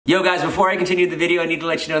Yo guys, before I continue the video, I need to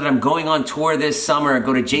let you know that I'm going on tour this summer.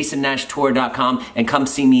 Go to jasonnashtour.com and come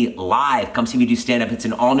see me live. Come see me do stand-up. It's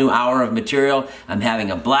an all-new hour of material. I'm having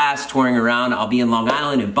a blast touring around. I'll be in Long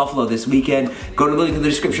Island and Buffalo this weekend. Go to the link in the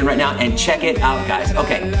description right now and check it out, guys.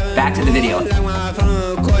 Okay, back to the video.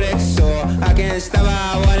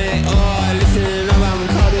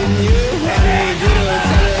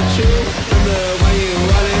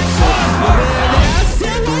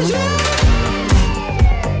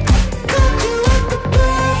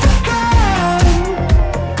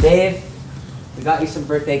 Dave, we got you some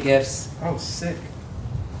birthday gifts. Oh, sick.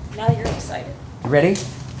 Now you're excited. You ready?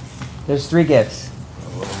 There's 3 gifts.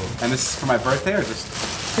 And this is for my birthday or just?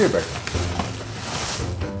 For your birthday.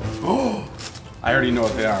 Oh, I already know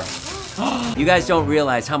what they are. You guys don't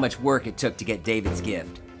realize how much work it took to get David's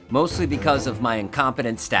gift. Mostly because of my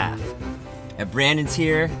incompetent staff. And Brandon's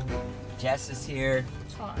here. Jess is here.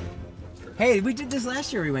 Hey, we did this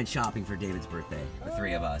last year. We went shopping for David's birthday. The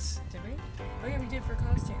 3 of us. Did we? Oh yeah, we did for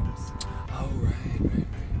costumes. Oh,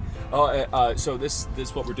 right. Oh, so this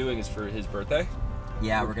what we're doing is for his birthday?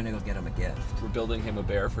 Yeah, we're gonna go get him a gift. We're building him a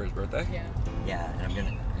bear for his birthday? Yeah. Yeah, and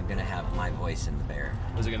I'm gonna have my voice in the bear.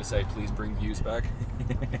 Was it gonna say, please bring views back?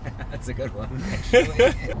 That's a good one,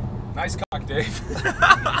 actually. Nice cock, Dave.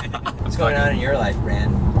 What's going on in your life,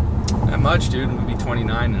 Brand? Not much, dude. I'm gonna be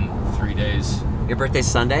 29 in 3 days. Your birthday's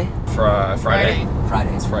Sunday? Friday.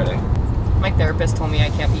 Friday. It's Friday. My therapist told me I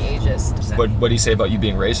can't be ageist. What do you say about you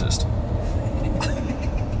being racist?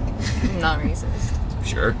 I'm not racist.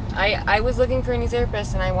 Sure. I was looking for a new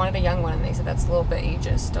therapist and I wanted a young one and they said that's a little bit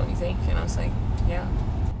ageist, don't you think? And I was like, yeah.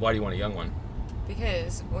 Why do you want a young one?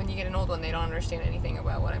 Because when you get an old one, they don't understand anything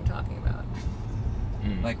about what I'm talking about.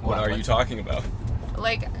 Like what are you talking about?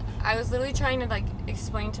 Like, I was literally trying to like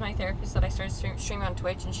explain to my therapist that I started streaming on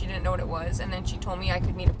Twitch and she didn't know what it was, and then she told me I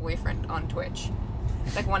could meet a boyfriend on Twitch.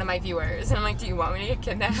 Like one of my viewers, and I'm like, do you want me to get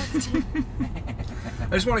kidnapped?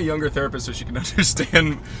 I just want a younger therapist so she can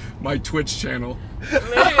understand my Twitch channel.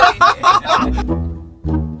 Literally.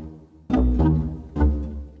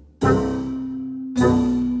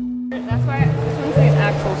 That's why this one's like an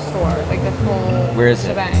actual store, like the full. Where is it?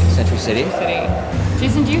 shebang. Century City? City.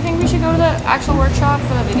 Jason, do you think we should go to the actual workshop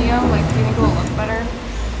for the video? Like, do you think it will look better?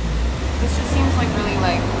 This just seems like really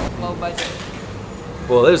like low budget.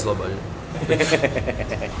 Well, it is low budget.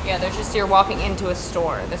 Yeah, there's just, you're walking into a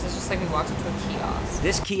store. This is just like we walked into a kiosk.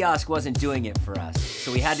 This kiosk wasn't doing it for us,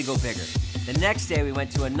 so we had to go bigger. The next day we went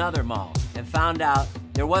to another mall and found out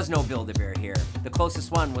there was no Build-A-Bear here. The closest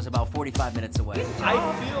one was about 45 minutes away. I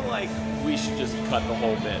feel like we should just cut the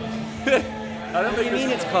whole bit. What do you mean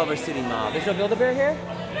it's Culver City Mall? There's no Build-A-Bear here?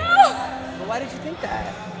 No! Well, why did you think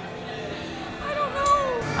that? I don't know.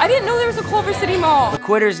 I didn't know there was a Culver City Mall. The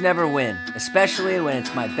quitters never win, especially when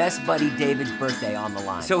it's my best buddy David's birthday on the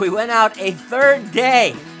line. So we went out a 3rd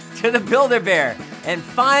day to the Build-A-Bear, and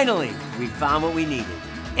finally, we found what we needed.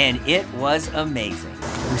 And it was amazing.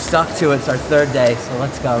 We stuck to it, it's our 3rd day, so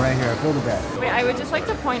let's go right here at Build-A-Bear. Wait, I would just like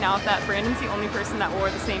to point out that Brandon's the only person that wore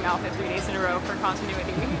the same outfit 3 days in a row for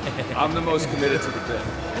continuity. I'm the most committed to the bit.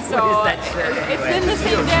 So What is that shirt it's anyway? been the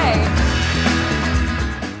same day.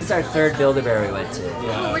 This is our 3rd Build-A-Bear we went to.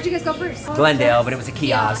 Oh, where'd you guys go first? Glendale, but it was a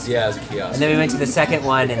kiosk. Yeah, it's a kiosk. And then we went to the 2nd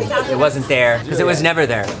one, and it wasn't there, because it was never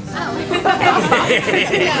there.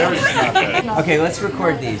 Okay, let's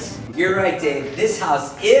record these. You're right, Dave. This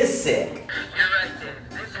house is sick.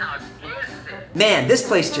 Man, this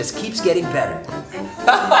place just keeps getting better.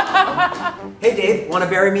 Hey, Dave, want to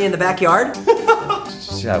bury me in the backyard?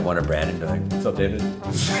 What are Brandon doing? What's up, David?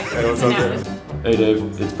 Hey, what's up, David? Hey,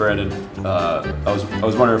 Dave, it's Brandon. I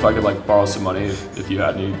was wondering if I could like borrow some money if you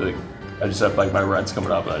had any. Like, I just have like my rent's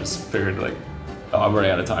coming up, and I just figured like, oh, I'm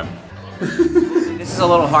running out of time. This is a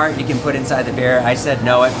little heart you can put inside the beer. I said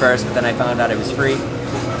no at first, but then I found out it was free.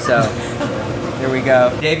 So here we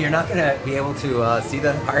go. Dave, you're not gonna be able to see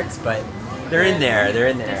the hearts, but they're in there. They're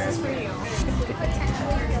in there. This is for you.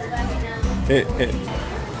 Hey.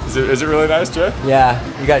 Is it really nice, Jay? Yeah,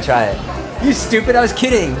 you gotta try it. You stupid! I was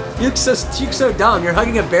kidding. You look so dumb. You're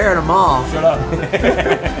hugging a bear in a mall. Shut up.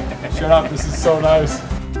 Shut up. This is so nice.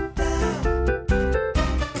 Step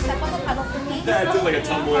on the pedal for me. Yeah, I did like a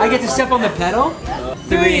tumbler. I get to step on the pedal.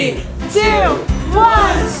 3, 2,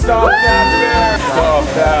 1. Stop that bear! Stop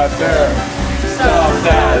that bear! Stop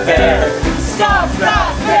that bear! Stop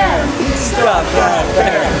that bear! Stop that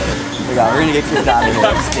bear! We're gonna get kicked out of here.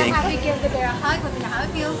 This thing. Have to give the bear a hug. Let me know how it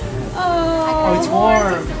feels. Oh, it's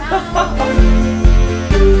warm.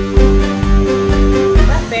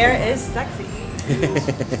 That bear is sexy.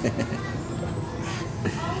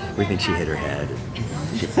 We think she hit her head.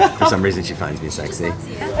 For some reason, she finds me sexy.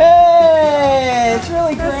 Hey! it! It's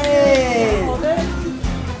really great!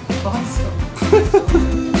 Awesome.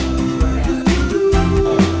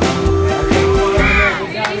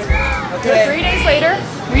 Okay. 3 days later,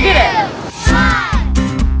 we did it.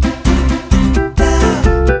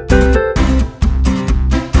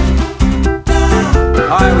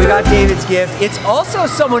 All right, we got David's gift. It's also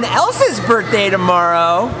someone else's birthday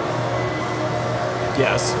tomorrow.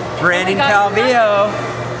 Yes. Brandon Calvillo.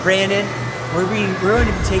 Brandon, we're going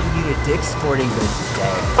to be taking you to Dick's Sporting Goods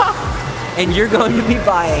today. And you're going to be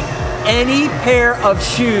buying any pair of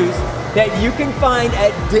shoes that you can find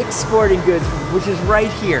at Dick's Sporting Goods, which is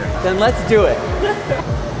right here. Then let's do it.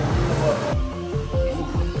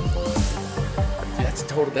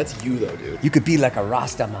 That's you though, dude. You could be like a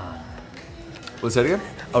Rastaman. What's that again?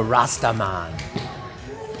 A Rastaman.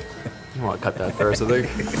 You want to cut that first, I think.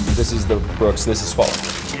 This is the Brooks, this is Swallow.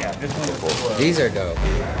 Yeah, this one's cool. These are dope.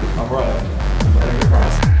 I'm right.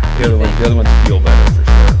 The other ones feel better for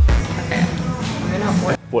sure.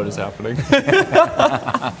 What is happening?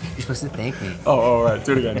 You're supposed to thank me. Oh, all right.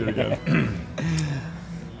 Do it again.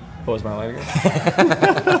 What was my line again?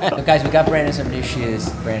 Look, guys, we got Brandon some new shoes.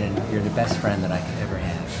 Brandon, you're the best friend that I could ever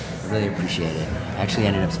have. I really appreciate it. I actually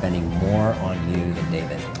ended up spending more on you than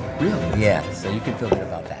David. Really? Yeah, so you can feel good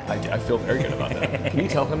about that. I feel very good about that. Can you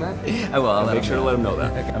tell him that? I will. I'll Make sure to let him know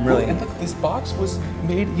that. Okay. I'm really... And look, this box was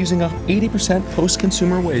made using a 80%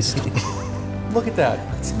 post-consumer waste. Look at that.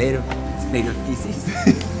 It's made of feces.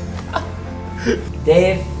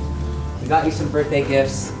 Dave, we got you some birthday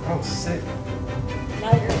gifts. Oh, sick.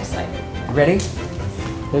 Now you're excited. You ready?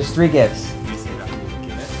 There's 3 gifts.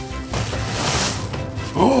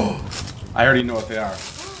 Oh! I already know what they are.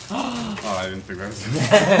 Oh, I didn't think that was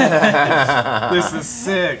This is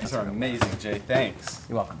sick. These are amazing, Jay. Thanks.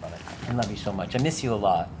 You're welcome, brother. I love you so much. I miss you a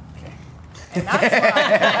lot. Okay. And that's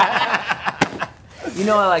why. You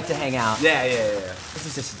know I like to hang out. Yeah. This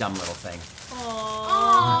is just a dumb little thing.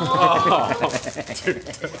 Oh, dude,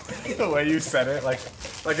 the way you said it, like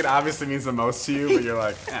it obviously means the most to you, but you're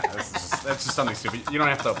like, yeah, that's just something stupid. You don't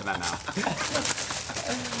have to open that now.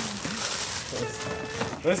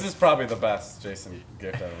 This is probably the best Jason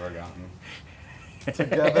gift I've ever gotten.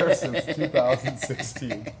 Together since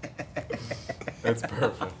 2016. It's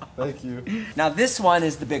perfect. Thank you. Now this one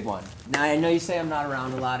is the big one. Now I know you say I'm not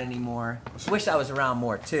around a lot anymore. I wish I was around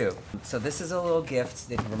more too. So this is a little gift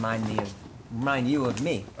that remind you of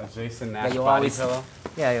me. A Jason Nash you'll body always, pillow?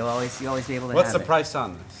 Yeah, you'll always be able to What's have the it. price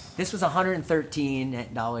on this? This was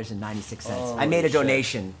 $113.96. Holy I made a shit.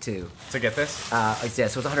 donation too. To get this? Yeah, so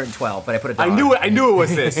it was 112, but I put a I dollar. knew it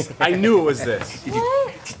was this. I knew it was this.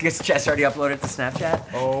 Guess Jess already uploaded it to Snapchat?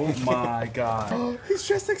 Oh my god. He's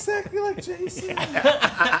dressed exactly like Jason.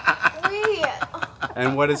 Wait.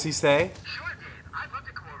 And what does he say? Sure, Dave. I'd love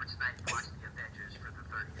to come over tonight and watch the Avengers for the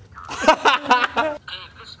 30th time.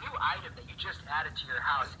 Dave, this new item that you just added to your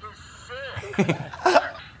house is sick. Hey, Dave,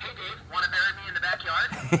 want to bury me in the backyard?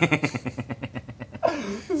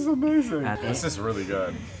 This is amazing. This is really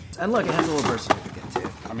good. And look, it has a little birth certificate too.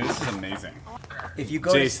 I mean, this is amazing. If you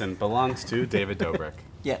go Jason belongs to David Dobrik.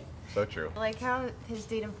 Yeah, So true. I like how his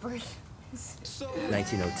date of birth is.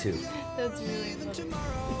 1902. That's really funny.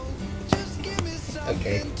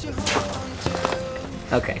 Okay.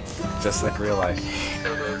 Okay. Just like real life. Hey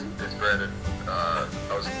Dave, it's Brandon. I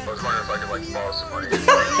was wondering if I could like borrow some money.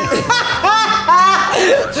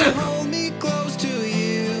 Hold me close to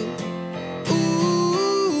you,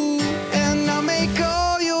 ooh, and I'll make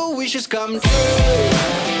all your wishes come true.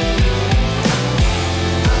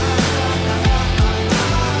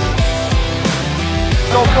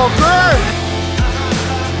 Go for good!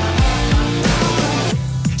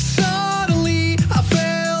 Suddenly I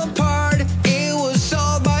fell apart. It was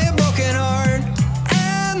all by a broken heart,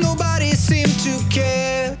 and nobody seemed to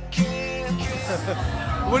care.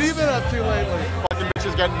 What have you been up to lately? Fucking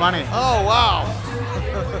bitches getting money. Oh, wow.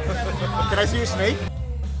 Can I see your snake?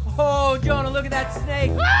 Oh, Jonah, look at that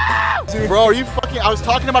snake. Dude, bro, are you fucking... I was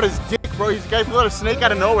talking about his dick, bro. He's guy pulled out a snake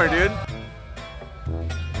out of nowhere, dude.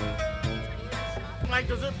 Like,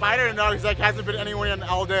 does it bite or no? He's like, hasn't been anyone in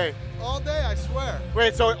all day. All day, I swear.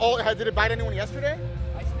 Wait, so did it bite anyone yesterday?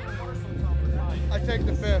 I take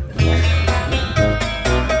the fifth. I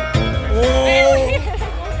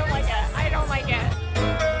don't like it. I don't like it.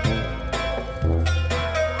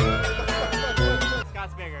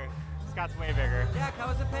 Scott's bigger. Scott's way bigger. Jack, how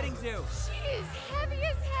was the petting zoo? She is heavy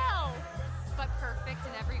as hell, but perfect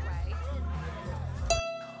in every way.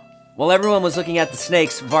 While everyone was looking at the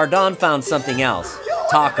snakes, Vardan found something else.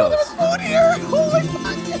 Tacos. I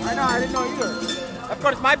know, I didn't know either. Of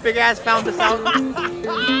course, my big ass found the sound. I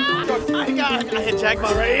hit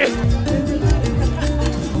jackpot right here.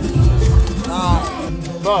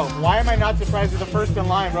 Bro, why am I not surprised you're the first in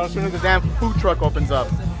line, bro, as soon as the damn food truck opens up?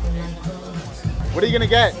 What are you gonna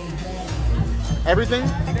get? Everything?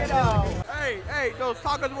 Hey, those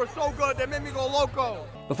tacos were so good, they made me go loco.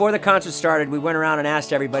 Before the concert started, we went around and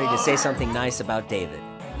asked everybody to say something nice about David.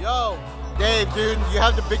 Yo, Dave, dude, you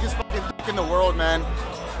have the biggest fucking dick in the world, man.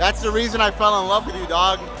 That's the reason I fell in love with you,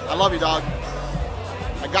 dog. I love you, dog.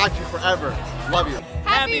 I got you forever. Love you.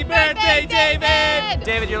 Happy birthday, David!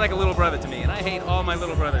 David, you're like a little brother to me, and I hate all my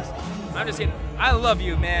little brothers. I'm just kidding. I love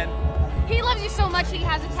you, man. He loves you so much he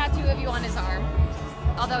has a tattoo of you on his arm.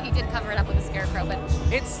 Although he did cover it up with a scarecrow, but...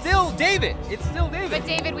 It's still David. It's still David. But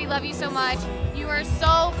David, we love you so much. You are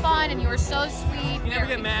so fun and you are so sweet. You never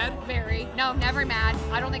get mad? Very. No, never mad.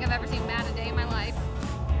 I don't think I've ever seen him mad a day in my life.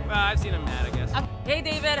 Well, I've seen him mad, I guess. Hey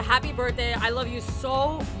David, happy birthday. I love you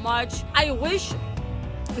so much. I wish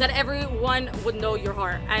that everyone would know your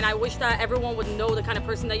heart, and I wish that everyone would know the kind of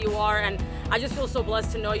person that you are, and I just feel so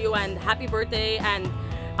blessed to know you, and happy birthday, and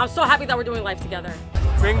I'm so happy that we're doing life together.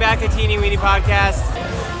 Bring back a Teeny Weeny podcast.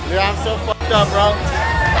 Yeah, I'm so fucked up, bro.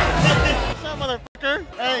 What's up, motherfucker?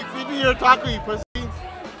 Hey, feed me your taco, you pussy.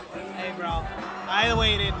 Hey, bro. I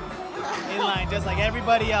waited in line just like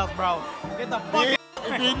everybody else, bro. Get the fuck out.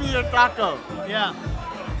 Feed me your taco. Yeah.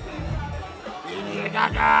 Feed me your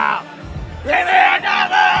taco. Feed me your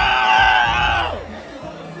taco!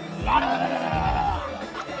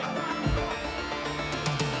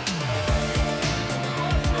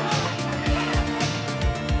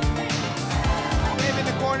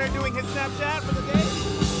 Corner doing his Snapchat for the day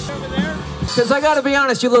over there. Because I gotta be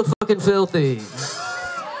honest, you look fucking filthy.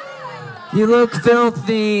 You look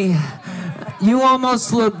filthy. You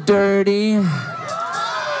almost look dirty.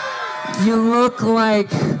 You look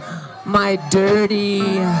like my dirty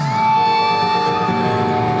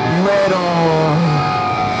little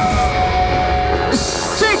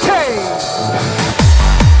CK.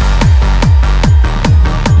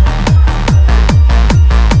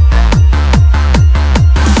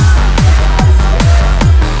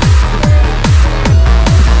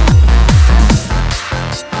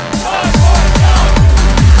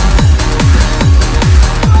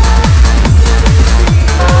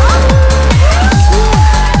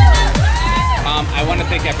 I want to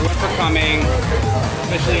thank everyone for coming,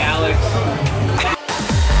 especially Alex.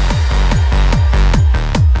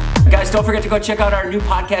 Guys, don't forget to go check out our new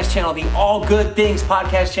podcast channel, the All Good Things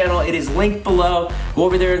podcast channel. It is linked below. Go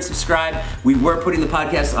over there and subscribe. We were putting the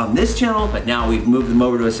podcasts on this channel, but now we've moved them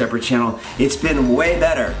over to a separate channel. It's been way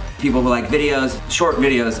better. People who like videos, short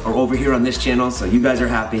videos, are over here on this channel, so you guys are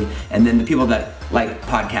happy. And then the people that like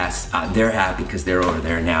podcasts, they're happy because they're over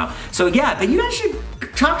there now. So yeah, but you guys should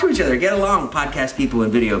talk to each other, get along, podcast people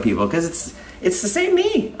and video people, because it's the same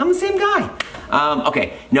me. I'm the same guy.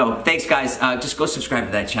 Okay, no, thanks guys. Just go subscribe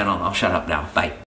to that channel. I'll shut up now. Bye.